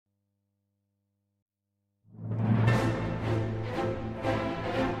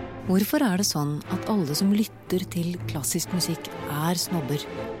Hvorfor det sånn at alle som lytter til klassisk musikk snobber?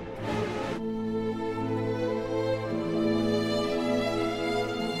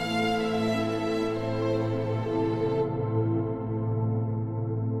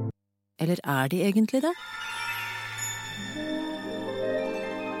 Eller de egentlig det?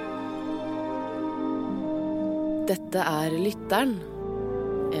 Dette Lytteren,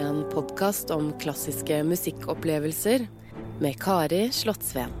 en podcast om klassiske musikkopplevelser med Kari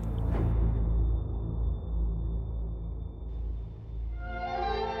Slottsveen.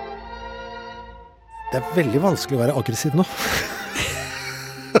 Det veldig vanskelig å være aggressiv nå.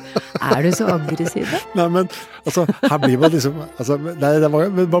 Du så aggressiv da? Nei, men altså, her blir man liksom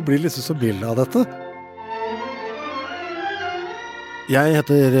man blir liksom så billig av dette. Jeg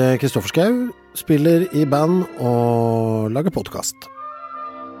heter Kristoffer Schau, spiller i band og lager podcast.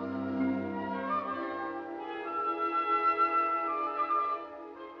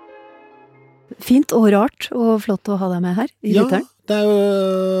 Fint og rart og flott å ha deg med her i Lytteren. Ja, det jo,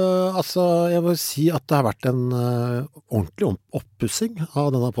 altså, jeg vil si at det har vært en ordentlig oppussing av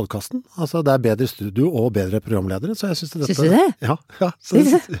denne podcasten. Altså, det bedre studio og bedre programledere, så jeg synes det dette... Synes du det? Ja, så jeg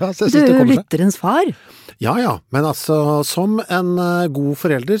synes du det kommer seg. lytterens far. Ja, men altså, som en god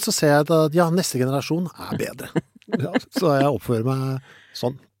forelder så ser jeg at neste generasjon bedre. Ja, så jeg oppfører meg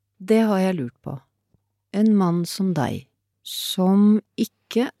sånn. Det har jeg lurt på. En mann som deg, som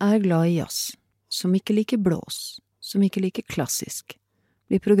ikke glad i jazz, som ikke liker blås, som ikke liker klassisk,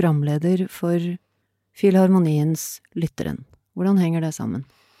 blir programleder for Filharmoniens Lytteren. Hvordan henger det sammen?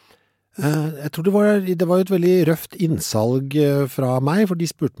 Jeg tror det var et veldig røft innsalg fra meg, for de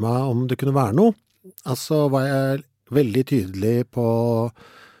spurte meg om det kunne være noe. Altså var jeg veldig tydelig på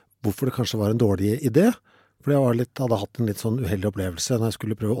hvorfor det kanskje var en dårlig idé, for jeg hadde hatt en litt sånn uheldig opplevelse når jeg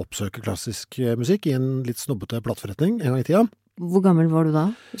skulle prøve å oppsøke klassisk musikk i en litt snobbete plattforretning en gang i tida. Hvor gammel var du da?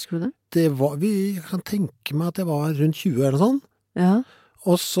 Husker du det? Jeg kan tenke meg at jeg var rundt 20 eller sånn. Ja.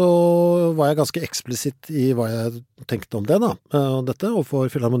 Og så var jeg ganske eksplisitt i hva jeg tenkte om det da, dette, og for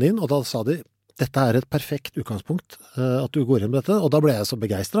Filharmonien, og da sa de, dette et perfekt utgangspunkt, at du går inn med dette, og da ble jeg så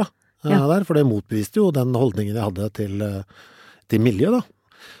begeistret der, for det motbeviste jo den holdningen jeg hadde til miljøet da.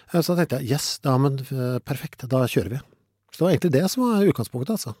 Så tenkte jeg, men perfekt, da kjører vi. Så det var egentlig det som var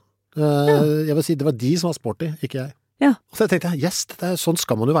utgangspunktet, altså. Jeg vil si, det var de som var sporty, ikke jeg. Ja. Og så tenkte jeg, sånn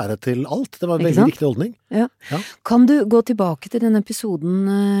skal man jo være til alt. Det var en veldig riktig holdning. Ja. Kan du gå tilbake til den episoden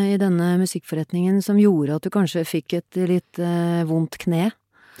i denne musikkforretningen som gjorde at du kanskje fikk et litt vondt kne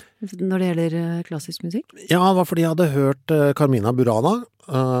når det gjelder klassisk musikk? Ja, det var fordi jeg hadde hørt Carmina Burana,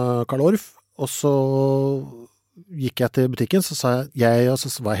 Karl Orff, og så gikk jeg til butikken, så sa jeg, og så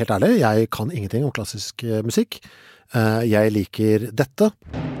var jeg helt ærlig, jeg kan ingenting om klassisk musikk. Jeg liker dette.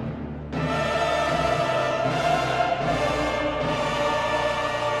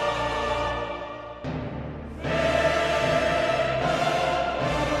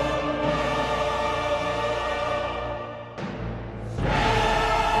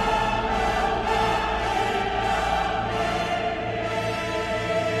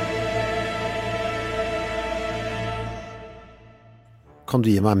 Kan du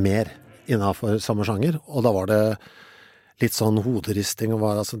gi meg mer innenfor samme sjanger? Og da var det litt sånn hoderisting, og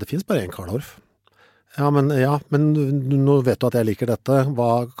det finnes bare en Karl Orff. Ja, men nå vet du at jeg liker dette.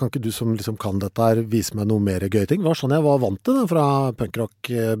 Kan ikke du som liksom kan dette her vise meg noe mer gøy ting? Det var sånn jeg var vant til det, fra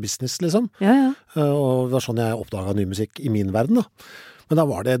punkrock-business, liksom. Ja. Og det var sånn jeg oppdaget ny musikk i min verden, da. Men da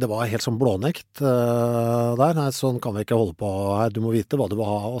var det var helt sånn blånekt der. Nei, sånn kan vi ikke holde på her. Du må vite hva du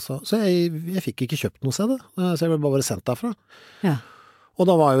vil ha. Så jeg fikk ikke kjøpt noe sted, så jeg ble bare sendt derfra. Ja. Og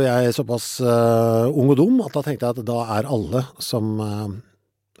da var jo jeg såpass ung og dum at da tenkte jeg at da alle som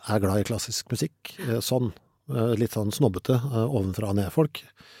glad i klassisk musikk, sånn, litt sånn snobbete, ovenfra og ned folk.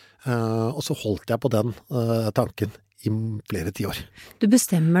 Og så holdt jeg på den tanken i flere tiår. Du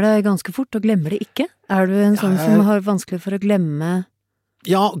bestemmer deg ganske fort og glemmer det ikke? Du en sånn som har vanskelig for å glemme?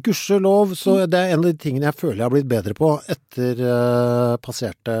 Ja, gudskjelov, så det en av de tingene jeg føler jeg har blitt bedre på etter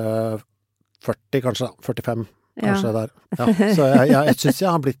passerte 40, kanskje 45. Kanskje der. Ja, så jeg synes jeg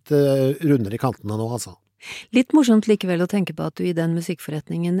har blitt rundere i kantene nå, altså. Litt morsomt likevel å tenke på at du i den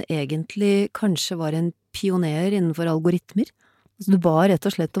musikkforretningen egentlig kanskje var en pioner innenfor algoritmer. Altså, du ba rett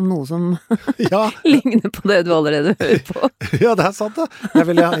og slett om noe som ligner på det du allerede hører på. Ja, det sant det.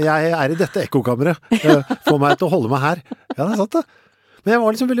 Jeg i dette ekkokammeret. Få meg til å holde meg her. Ja, det sant det. Men jeg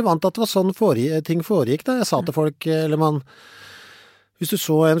var liksom veldig vant til at det var sånn ting foregikk da. Jeg sa til folk, hvis du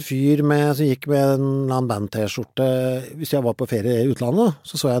så en fyr som gikk med en eller annen band-t-skjorte, hvis jeg var på ferie i utlandet,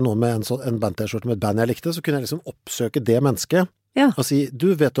 så jeg noen med en band-t-skjorte med et band jeg likte, så kunne jeg liksom oppsøke det mennesket Ja. Og si, du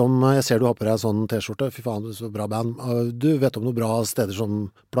vet om, jeg ser du har på deg en sånn t-skjorte, fy faen, så bra band. Du vet om noen bra steder som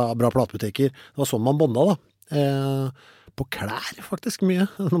bra platebutikker. Det var sånn man bonda da. På klær faktisk mye,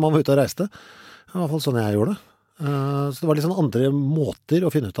 når man var ute og reiste. I hvert fall sånn jeg gjorde det. Så det var litt sånn andre måter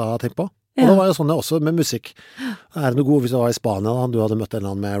å finne ut av ting på. Og da var jo sånn jeg også med musikk. Er det noe god hvis du var i Spania da, du hadde møtt en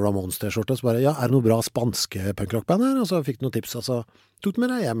eller annen med Ramones t-skjorte, så bare, ja, er det noe bra spanske punkrockband her? Og så fikk du noen tips, og så tok du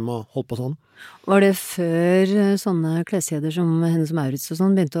med deg hjem og holdt på sånn. Var det før sånne kleskjeder som Hennes & Mauritz og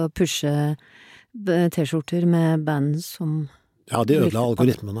sånn begynte å pushe t-skjorter med band som... Ja, de ødela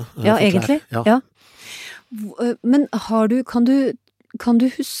algoritmene. Ja, egentlig. Ja. Men kan du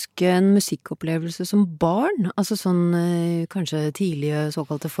huske en musikkopplevelse som barn? Altså sånn kanskje tidlige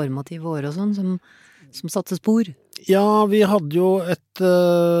såkalte formative år og sånn, som satte spor? Ja, vi hadde jo et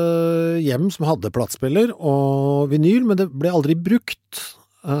hjem som hadde platespiller og vinyl, men det ble aldri brukt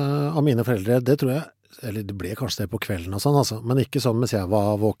av mine foreldre. Det tror jeg, eller det ble kanskje det på kvelden og sånn, altså, men ikke sånn mens jeg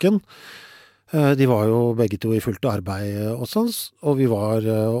var våken. De var jo begge to i fullt arbeid og sånn, og vi var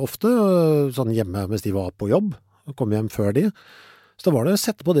ofte sånn hjemme mens de var på jobb, og kom hjem før de. Så da var det å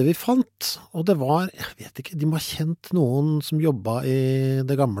sette på det vi fant, og det var, jeg vet ikke, de må ha kjent noen som jobbet i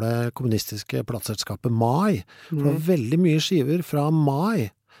det gamle kommunistiske plateselskapet Mai. For det var veldig mye skiver fra Mai.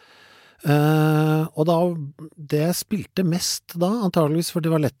 Og da, det jeg spilte mest da, antageligvis for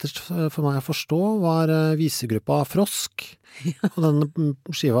det var lettest for meg å forstå, var visegruppa Frosk, og den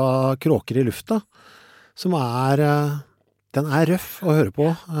skiva Kråker i lufta, som den er røff å høre på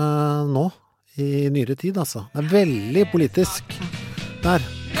nå, i nyere tid, altså. Det er veldig politisk. Der.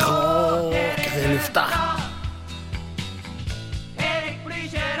 Kråker i lufta. Erik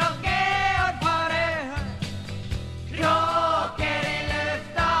Blücher og Georg Parøy. Kråker i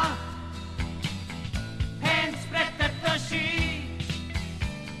lufta. Hensprettet og sky.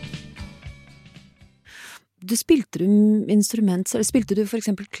 Spilte du for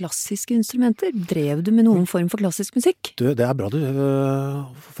eksempel klassiske instrumenter? Drev du med noen form for klassisk musikk? Du, det er bra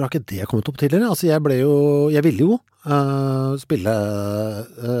hvorfor har ikke det kommet opp tidligere? Altså jeg ville jo spille,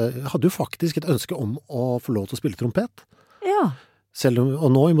 jeg hadde jo faktisk et ønske om å få lov til å spille trompet. Ja. Og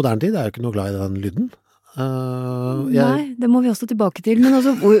nå i moderne tid er jeg jo ikke noe glad i den lyden. Nei, det må vi også tilbake til. Men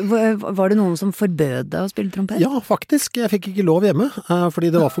altså, var det noen som forbød deg å spille trompet? Ja, faktisk. Jeg fikk ikke lov hjemme, fordi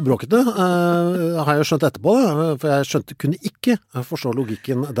det var for bråkete. Har jeg skjønt etterpå, for jeg kunne ikke forstå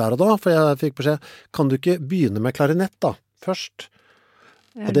logikken der og da, for jeg fikk beskjed, kan du ikke begynne med klarinett da, først?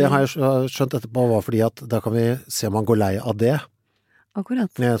 Og det har jeg skjønt etterpå var fordi at da kan vi se om han går lei av det. Akkurat.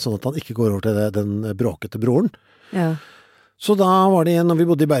 Sånn at han ikke går over til den bråkete broren. Ja. Så da var det, når vi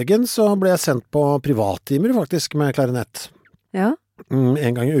bodde i Bergen, så ble jeg sendt på privattimer faktisk med klarinett. Ja.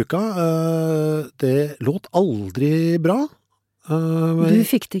 En gang i uka. Det låt aldri bra. Du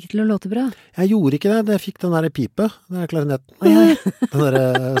fikk det ikke til å låte bra? Jeg gjorde ikke det. Jeg fikk den der pipe, den der klarinetten. Den der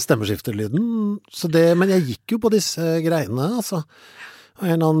stemmeskifterlyden. Men jeg gikk jo på disse greiene, altså.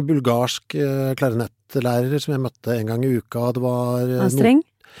 En eller annen bulgarsk klarinettlærer som jeg møtte en gang i uka. Det var streng?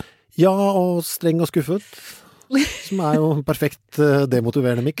 Ja, og streng og skuffet. Som er jo en perfekt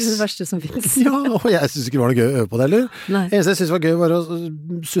demotiverende mix. Det verste som finnes. Ja, og jeg synes ikke det var noe gøy å øve på det heller. Nei. Eneste jeg synes var gøy var å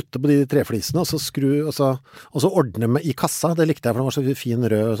sutte på de treflisene, og så skru, og så ordne med i kassa. Det likte jeg, for det var så fin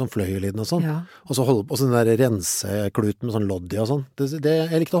rød sånn fløyeliden og sånn. Ja. Og så holde på sånn der renseklut med sånn lodd i og sånn.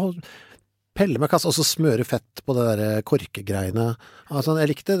 Jeg likte å pelle med kassa, og så smøre fett på det der korkegreiene. Altså,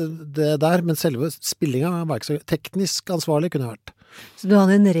 jeg likte det der, men selve spillingen var ikke så teknisk ansvarlig kunne jeg vært. Så du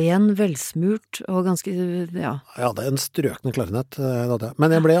hadde en ren, velsmurt og ganske, ja. Jeg hadde en strøkende klarinett,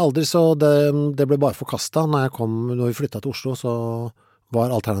 men jeg ble aldri så, det ble bare forkastet. Når vi flyttet til Oslo, så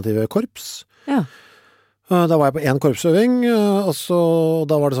var alternativet korps. Ja. Da var jeg på en korpsøving, og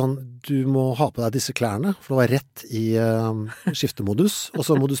da var det sånn, du må ha på deg disse klærne, for det var rett i skiftemodus, og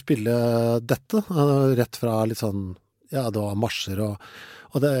så må du spille dette, rett fra litt sånn, ja, det var marsjer og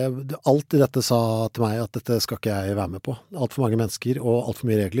alt i dette sa til meg at dette skal ikke jeg være med på. Alt for mange mennesker, og alt for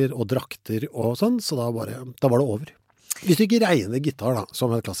mye regler, og drakter og sånn, så da var det over. Hvis du ikke regner gitar da,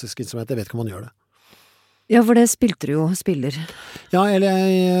 som et klassisk instrument, jeg vet ikke om man gjør det. Ja, for det spilte du jo, spiller. Ja,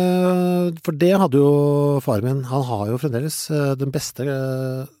 for det hadde jo faren min, han har jo fremdeles den beste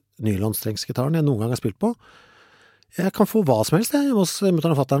nylonstrengsgitaren jeg noen gang har spilt på. Jeg kan få hva som helst, hos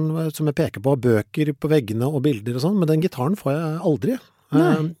mutteren og fatteren, som jeg peker på, bøker på veggene og bilder og sånn, men den gitaren får jeg aldri.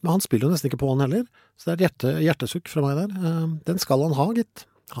 Men han spiller jo nesten ikke på den heller, så det er et hjertesukk fra meg der. Den skal han ha, gitt.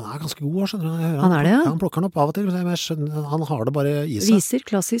 Han ganske god, skjønner du. Jeg hører Han det, ja? Ja, han plukker den opp av og til, men jeg skjønner, han har det bare i seg. Viser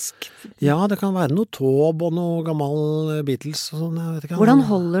klassisk. Ja, det kan være noe Taube og noe gammel Beatles og sånn, jeg vet ikke. Hvordan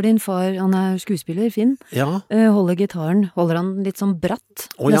holder din far, han skuespiller, Finn, Ja, holder gitaren, holder han litt sånn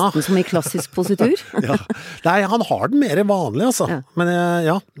bratt? Å, ja. Nesten som i klassisk positur? ja. Nei, han har den mer vanlig, altså. Ja. Men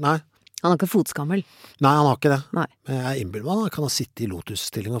nei. Han ikke fotskammel. Nei, han har ikke det. Nei. Men jeg innbiller meg han kan ha sittet i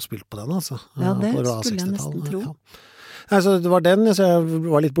Lotus-stilling og spilt på den, altså. Ja, det På skulle jeg 60-tallet, nesten tro. Ja. Nei, så det var den, så jeg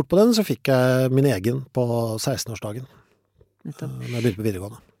var litt bort på den, så fikk jeg min egen på 16-årsdagen. Nettopp. Når jeg begynte på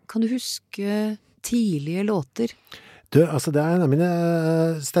videregående. Kan du huske tidlige låter? Du, altså det en av mine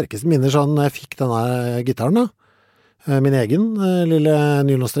sterkeste minner sånn når jeg fikk denne gitaren da. Min egen lille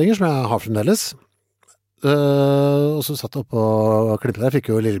nylonstrenger som jeg har fremdeles. Og så satt jeg oppe og klippet der. Jeg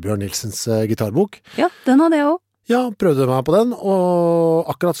fikk jo Lillebjørn Nilsens gitarbok. Ja, den hadde jeg også. Ja, prøvde meg på den, og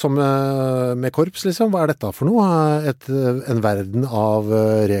akkurat som med korps, liksom, hva dette for noe? En verden av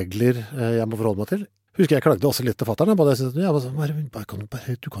regler jeg må forholde meg til. Husker jeg klagde også litt til fatteren, du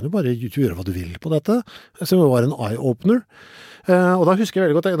kan jo bare gjøre hva du vil på dette. Så det var en eye-opener. Og da husker jeg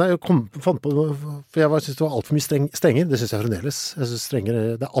veldig godt, da jeg fant på, for jeg synes det var alt for mye strenger, det synes jeg fremdeles. Jeg synes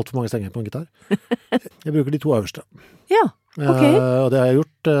det alt for mange strenger på en gitar. Jeg bruker de 2 øverste. Ja, ok. Og det har jeg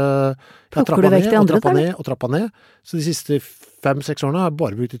gjort, jeg Plukker du vekk de andre, og trappa ned. Så de siste 5-6 årene har jeg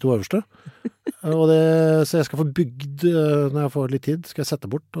bare brukt de 2 øverste. Så jeg skal få bygd, når jeg får litt tid, skal jeg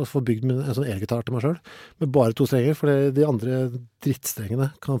sette bort og få bygd en sånn elgitar til meg selv, med bare 2 strenger, for de andre drittstrengene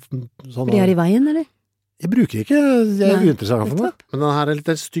kan sånn... For de i veien, eller? Jeg bruker ikke, jeg Nei, uinteressant for noe. Men den her litt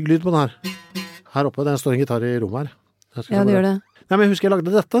stygg lyd på den her. Her oppe, det står en gitar i rommet her. Ja, det gjør det. Nei, men jeg husker jeg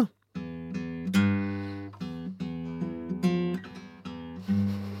lagde dette.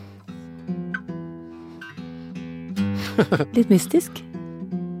 Litt mystisk.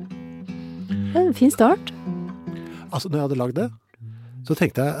 En fin start. Altså, når jeg hadde lagd det, så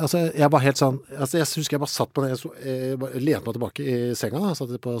tenkte jeg, altså, jeg var helt sånn, altså, jeg husker jeg bare satt på det, jeg lente meg tilbake i senga, da,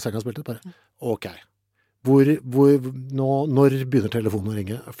 satt på senga og spilte, bare, ok, når begynner telefonen å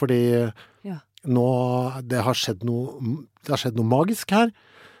ringe? Fordi nå, det har skjedd noe magisk her.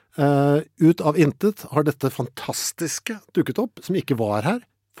 Ut av intet har dette fantastiske dukket opp, som ikke var her.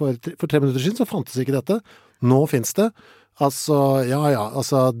 For 3 minutter siden så fantes ikke dette. Nå finnes det. Altså,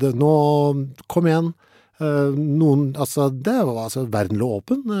 altså, nå, kom igjen. Det var verden lå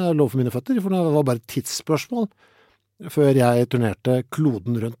åpen, lå for mine føtter, for det var bare et tidsspørsmål før jeg turnerte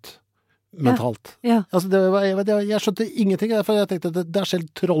kloden rundt mentalt. Ja. Altså, jeg skjønte ingenting, for jeg tenkte at det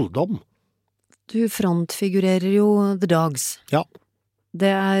selv trolldom. Du frontfigurerer jo The Dogs. Ja. Det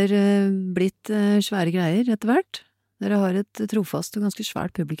blitt svære greier etter hvert. Dere har et trofast og ganske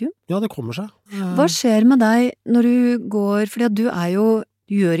svært publikum. Ja, det kommer seg. Hva skjer med deg når du går, fordi at du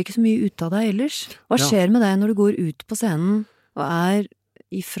gjør ikke så mye ut av deg ellers. Hva skjer med deg når du går ut på scenen og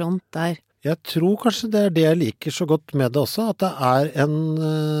i front der? Jeg tror kanskje det det jeg liker så godt med det også, at det en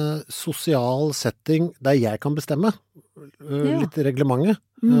sosial setting der jeg kan bestemme litt reglementet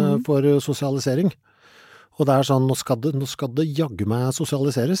for sosialisering. Og det sånn, nå skal det jaggu meg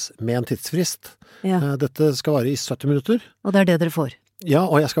sosialiseres med en tidsfrist. Ja. Dette skal vare i 70 minutter. Og det det dere får? Ja,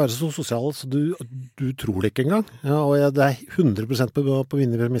 og jeg skal være så sosial, så du tror det ikke engang. Ja, og det 100% på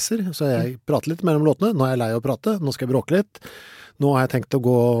mine premisser, så jeg prater litt mellom låtene. Nå jeg lei av å prate, nå skal jeg bråke litt. Nå har jeg tenkt å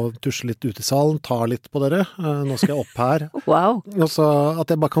gå og tusje litt ut i salen, ta litt på dere. Nå skal jeg opp her. Wow. Og så at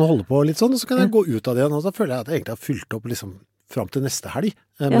jeg bare kan holde på litt sånn, og så kan jeg gå ut av det igjen. Og så føler jeg at jeg egentlig har fylt opp liksom fram til neste helg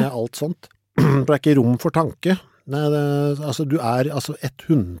med alt sånt. For det ikke rom for tanke. Nei, du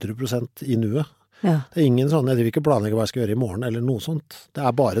 100% i nuet. Ja. Det ingen sånn, jeg driver ikke planlegge hva jeg skal gjøre i morgen, eller noe sånt. Det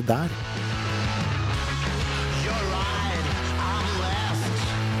bare der.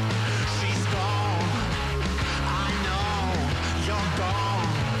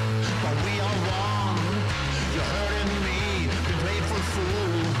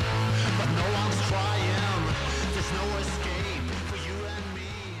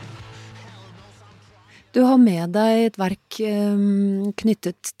 Du har med deg et verk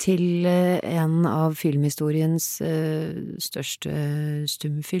knyttet til en av filmhistoriens største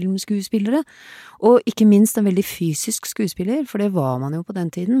stumfilmskuespillere, og ikke minst en veldig fysisk skuespiller, for det var man jo på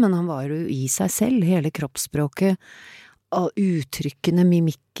den tiden, men han var jo i seg selv, hele kroppsspråket, uttrykkene,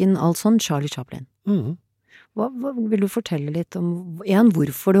 mimikken, alt sånn, Charlie Chaplin. Mhm. Hva vil du fortelle litt om,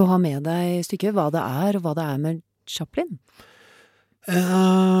 hvorfor du har med deg stykket, hva det og hva det med Chaplin?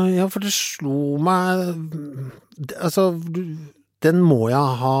 Ja, for det slo meg, altså, den må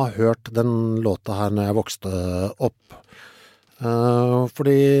jeg ha hørt, den låta her når jeg vokste opp.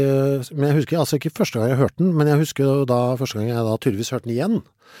 Fordi, men jeg husker altså ikke første gang jeg hørte den, men jeg husker jo da første gang jeg da tydeligvis hørte den igjen.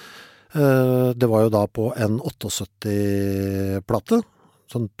 Det var jo da på en 78-plate,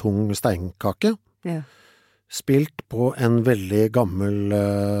 sånn tung steinkake, Ja. spilt på en veldig gammel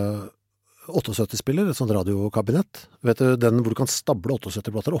 78-spiller, et sånt radiokabinett. Vet du, den hvor du kan stable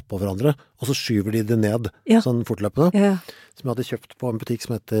 78-plater oppå hverandre, og så skyver de det ned, Ja. sånn fortløpende. Ja. Som jeg hadde kjøpt på en butikk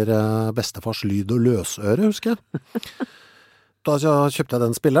som heter Bestefars Lyd og Løsøre, husker jeg. Da kjøpte jeg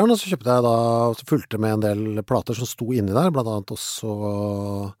den spilleren, og så kjøpte jeg da, så fulgte med en del plater som sto inni der, blant annet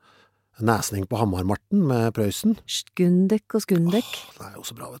også Næsning på Hamar-Marten med Prøysen. Skundek og Skundek. Det er jo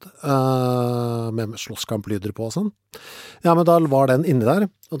så bra, vet du. Med slåsskamp-lyder på og sånn. Ja, men da var den inni der,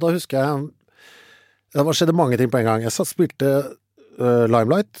 og da husker jeg, det skjedde mange ting på en gang. Jeg spilte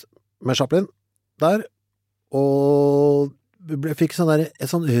Limelight med Chaplin der, og jeg fikk et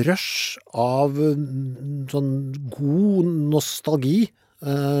sånn rush av sånn god nostalgi,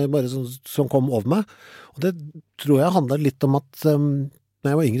 bare som kom over meg. Og det tror jeg handlet litt om at når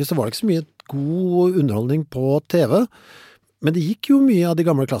jeg var yngre så var det ikke så mye god underholdning på TV, men det gikk jo mye av de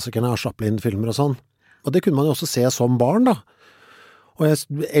gamle klassikerne av Chaplin-filmer og sånn. Og det kunne man jo også se som barn da. Og jeg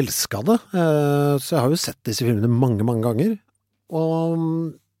elsket det, så jeg har jo sett disse filmene mange, mange ganger.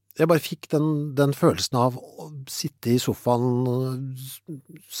 Og jeg bare fikk den følelsen av å sitte i sofaen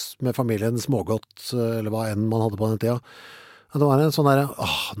med familien smågodt, eller hva enn man hadde på den tida. Det var en sånn der,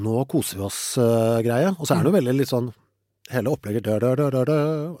 nå koser vi oss greie. Og så er det jo veldig litt sånn, hele opplegget,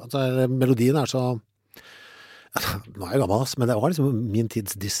 altså, melodien er så, nå er jeg gammel, men det var liksom min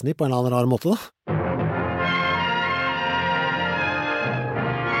tids Disney på en eller annen rar måte da.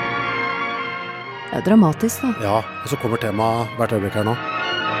 Det er dramatisk da. Ja, og så kommer temaet hvert øyeblikk her nå.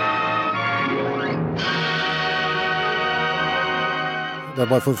 Det er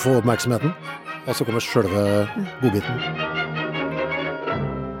bare for å få oppmerksomheten, og så kommer selve godbiten.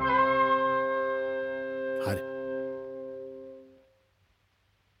 Her.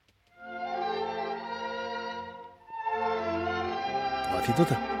 Det var fint,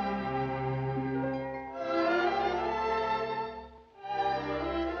 vet du.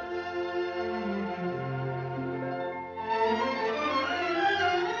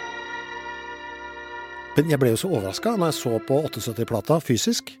 Men jeg ble jo så overrasket når jeg så på 78-plata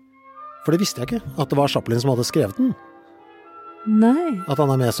fysisk, for det visste jeg ikke, at det var Chaplin som hadde skrevet den. Nei. At han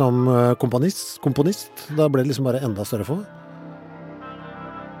er med som komponist. Da ble det liksom bare enda større for meg.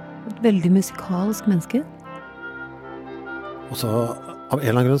 Et veldig musikalsk menneske. Og så, av en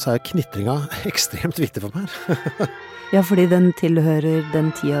eller annen grunn, så er knitringa ekstremt viktig for meg. Ja, fordi den tilhører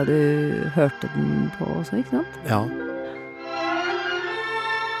den tida du hørte den på også, ikke sant? Ja.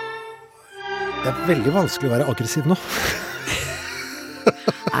 Det er veldig vanskelig å være aggressiv nå.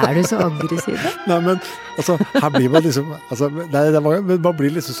 Er du så aggressiv da? Nei, men altså, her blir man liksom man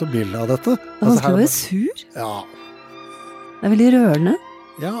blir liksom så mild av dette. Det er vanskelig å være sur. Ja. Det er veldig rørende.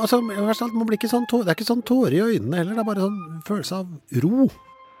 Ja, altså, man blir ikke sånn det er ikke sånn tårer i øynene heller, det er bare sånn følelse av ro.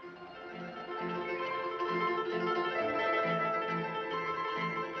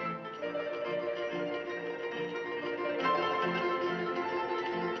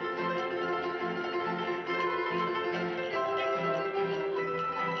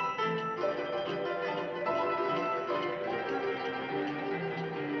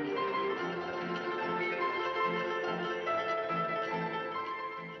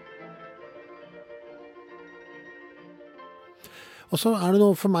 Og så er det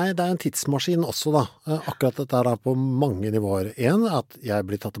noe for meg, det er en tidsmaskin også da. Akkurat dette er da på mange nivåer. En, at jeg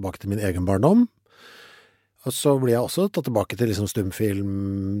blir tatt tilbake til min egen barndom. Og så blir jeg også tatt tilbake til liksom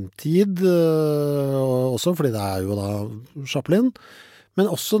stumfilmtid, også fordi det er jo da Chaplin.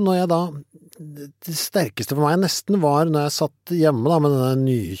 Men også når jeg da, det sterkeste for meg nesten var når jeg satt hjemme da med denne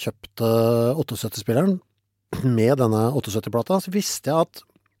nykjøpte 78-spilleren, med denne 78-plata, så visste jeg at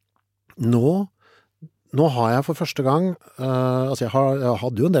nå har jeg for første gang, altså jeg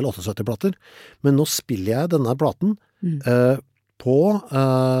hadde jo en del 78-plater, men nå spiller jeg denne platen på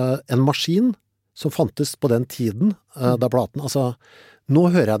en maskin som fantes på den tiden, da platen, altså nå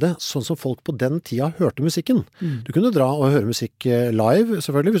hører jeg det sånn som folk på den tida hørte musikken. Du kunne dra og høre musikk live,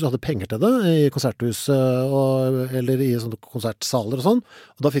 selvfølgelig, hvis du hadde penger til det, i konserthus eller i sånne konsertsaler og sånn,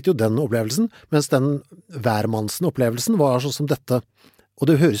 og da fikk du jo den opplevelsen, mens den hvermannsen-opplevelsen var sånn som dette. Og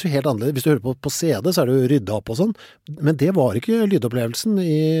det høres jo helt annerledes. Hvis du hører på CD, så er det jo ryddet opp og sånn. Men det var ikke lydopplevelsen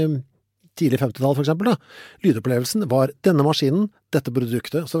i tidlig 50-tall, for eksempel. Da. Lydopplevelsen var denne maskinen, dette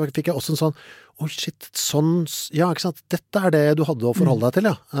produktet. Så fikk jeg også en sånn, shit, sånn, ja, ikke sant? Dette er det du hadde å forholde deg til,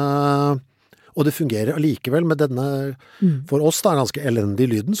 ja. Og det fungerer allikevel med denne, for oss da, ganske elendige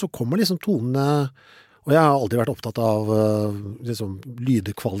lyden, så kommer liksom tonene, og jeg har aldri vært opptatt av liksom,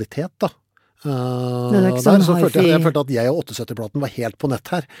 lydkvalitet, da. Det er ikke sånn jeg følte at jeg og 78-platen var helt på nett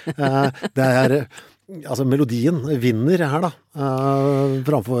her. Det er altså melodien vinner her da,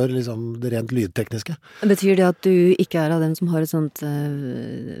 framfor liksom det rent lydtekniske. Betyr det at du ikke er av dem som har et sånt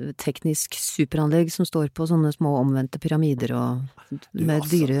teknisk superanlegg som står på sånne små omvendte pyramider og med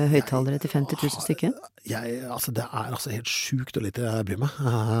dyre høyttalere til 50 000 stykker? Altså det er altså helt sjukt og lite jeg bryr meg.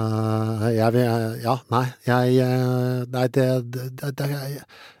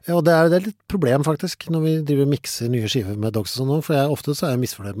 Og det er litt problem faktisk når vi driver og mikser nye skiver med Dogs og sånn nå, for ofte så er jeg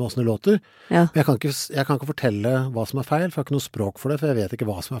misfornøyd med hvordan det låter. Ja. Men jeg kan ikke fortelle hva som er feil, for jeg har ikke noe språk for det, for jeg vet ikke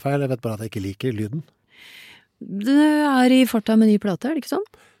hva som er feil, jeg vet bare at jeg ikke liker lyden. Det er i farta med ny plate, er det ikke sånn?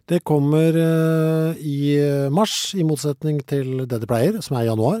 Det kommer i mars, i motsetning til det pleier, som er i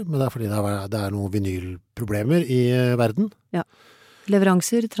januar, men det er fordi det er noen vinylproblemer i verden. Ja.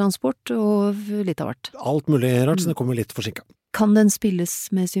 Leveranser, transport og litt av hvert. Alt mulig rart, så det kommer litt forsinket. Kan den spilles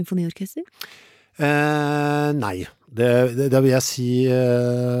med symfoniorkester? Nei, det vil jeg si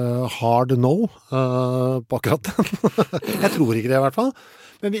hard no på akkurat den. Jeg tror ikke det i hvert fall.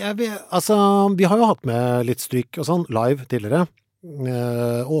 Men vi har jo hatt med litt stryk og sånn live tidligere.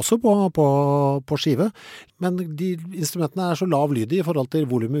 Også på skive, men de instrumentene er så lav lyd i forhold til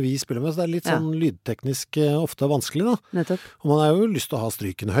volumet vi spiller med, så det er litt sånn lydteknisk ofte vanskelig da. Nettopp. Og man har jo lyst til å ha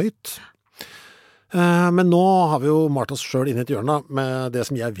stryken høyt. Men nå har vi jo malt oss selv inn i et hjørne da, med det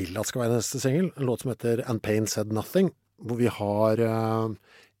som jeg vil at skal være neste singel, en låt som heter And Pain Said Nothing, hvor vi har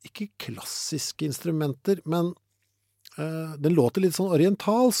ikke klassiske instrumenter, men den låter litt sånn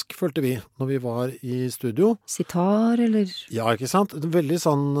orientalsk, følte vi, når vi var i studio. Sitar, eller? Ja, ikke sant? Veldig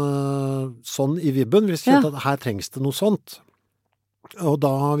sånn i vibben. Vi skjønte at her trengs det noe sånt. Og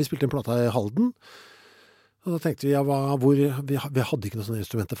da vi spilte en plata i Halden, og da tenkte vi, vi hadde ikke noen sånne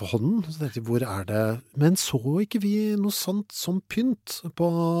instrumenter for hånden, så tenkte vi, hvor er det? Men så ikke vi noe sånt som pynt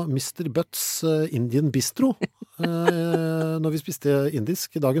på Mr. Butts Indian Bistro, når vi spiste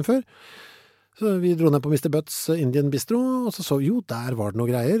indisk dagen før. Så vi dro ned på Mr. Butts Indian Bistro, og så jo, der var det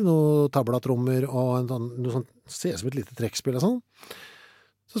noe greier, noe tablatrommer og noe sånt, ser som et lite trekkspill og sånn.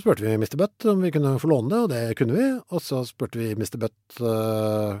 Så spurte vi Mr. Butt om vi kunne få låne det, og det kunne vi. Og så spurte vi Mr. Butt,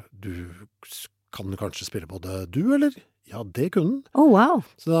 du kan kanskje spille både du, eller? Ja, det kunne han. Wow!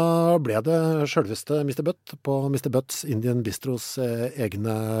 Så da ble det selveste Mr. Butt på Mr. Butts Indian Bistros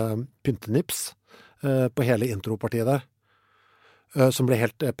egne pyntenips på hele intropartiet der. Som ble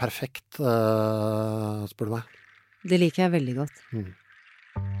helt perfekt, spør du meg. Det liker jeg veldig godt.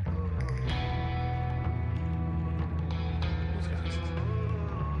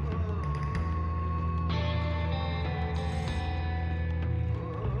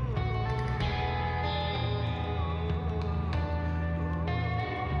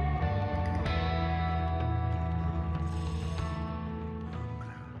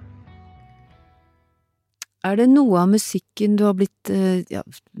 Er det noe av musikken du har blitt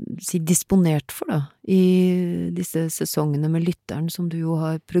disponert for da, i disse sesongene med lytteren som du jo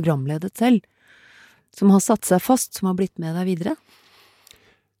har programledet selv, som har satt seg fast, som har blitt med deg videre?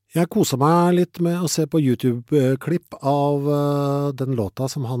 Jeg koser meg litt med å se på YouTube-klipp av den låta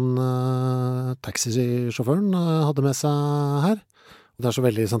som taxisjåføren hadde med seg her. Det er så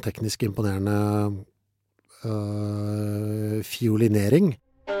veldig sånn teknisk imponerende fiolinering.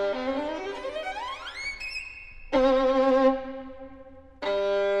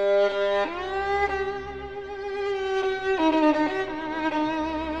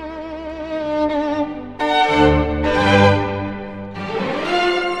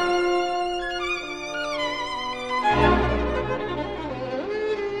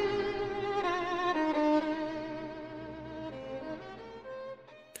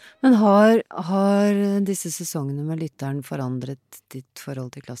 Men har disse sesongene med lytteren forandret ditt forhold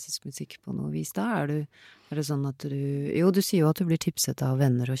til klassisk musikk på noe vis da? Er det sånn at du sier jo at du blir tipset av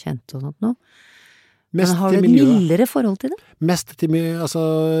venner og kjente og sånt nå. Men har du et mildere forhold til det? Mest til altså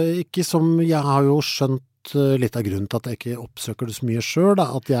ikke som, jeg har jo skjønt litt av grunnen til at jeg ikke oppsøker det så mye selv da,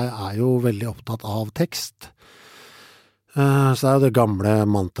 at jeg er jo veldig opptatt av tekst. Så det er jo det gamle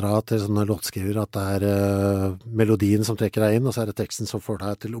mantraet til sånne låtskriver at det er melodien som trekker deg inn, og så er det teksten som får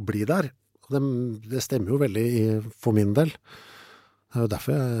deg til å bli der. Og det stemmer jo veldig for min del. Det er jo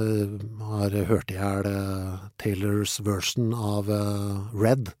derfor jeg har hørt i her Taylors version av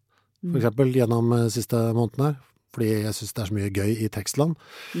Red, for eksempel, gjennom siste måneden her. Fordi jeg synes det er så mye gøy i tekstland.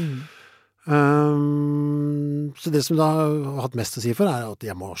 Så det som da har hatt mest å si for er at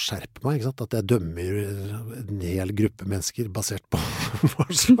jeg må skjerpe meg, ikke sant? At jeg dømmer en hel gruppe mennesker basert på hva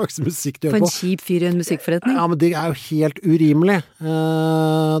slags musikk de gjør på. På en kjip fyr i en musikkforretning? Ja, men det er jo helt urimelig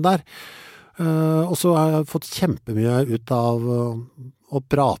der. Og så har jeg fått kjempemye ut av å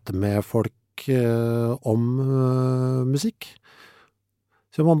prate med folk om musikk.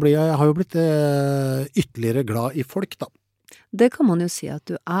 Så jeg har jo blitt ytterligere glad i folk, da. Det kan man jo si at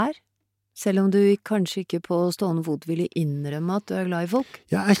du er, selv om du kanskje ikke på stående fot ville innrømme at du er glad i folk.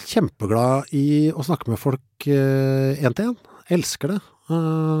 Jeg er kjempeglad i å snakke med folk en til en. Elsker det.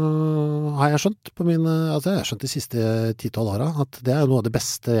 Har jeg skjønt jeg har skjønt de siste 10-12 årene at det er noe av det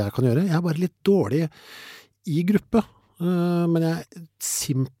beste jeg kan gjøre. Jeg er bare litt dårlig i gruppe, men jeg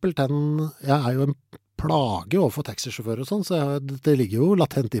er jo en plage overfor taxisjåfører og sånn, så det ligger jo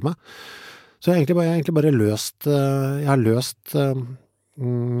latent i meg. Så jeg har egentlig bare løst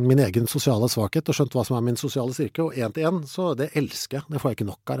min egen sosiale svakhet og skjønt hva som er min sosiale styrke, og en til en, så det elsker jeg. Det får jeg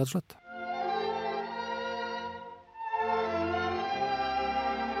ikke nok av, rett og slett.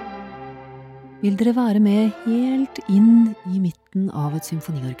 Vil dere være med helt inn i midten av et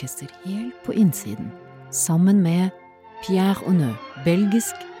symfoniorkester, helt på innsiden, sammen med Pierre Honneux,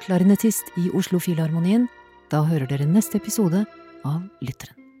 belgisk klarinettist i Oslo Filharmonien? Da hører dere neste episode av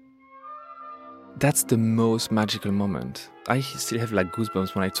Lytteren. That's the most magical moment. I still have like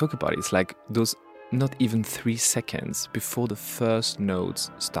goosebumps when I talk about it. It's like those not even 3 seconds before the first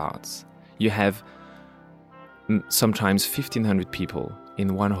notes starts. You have sometimes 1,500 people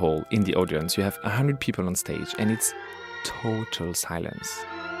in one hall in the audience. You have 100 people on stage and it's total silence.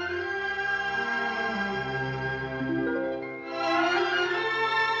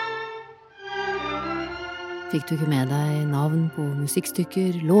 Fikk du ikke med deg navn på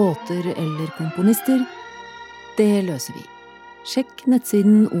musikkstykker, låter eller komponister? Det løser vi. Sjekk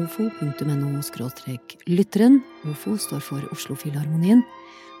nettsiden ofo.no/lytteren. OFO står for Oslo Filharmonien.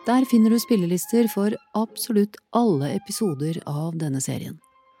 Der finner du spillelister for absolutt alle episoder av denne serien.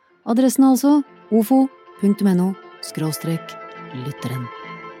 Adressen altså ofo.no/lytteren.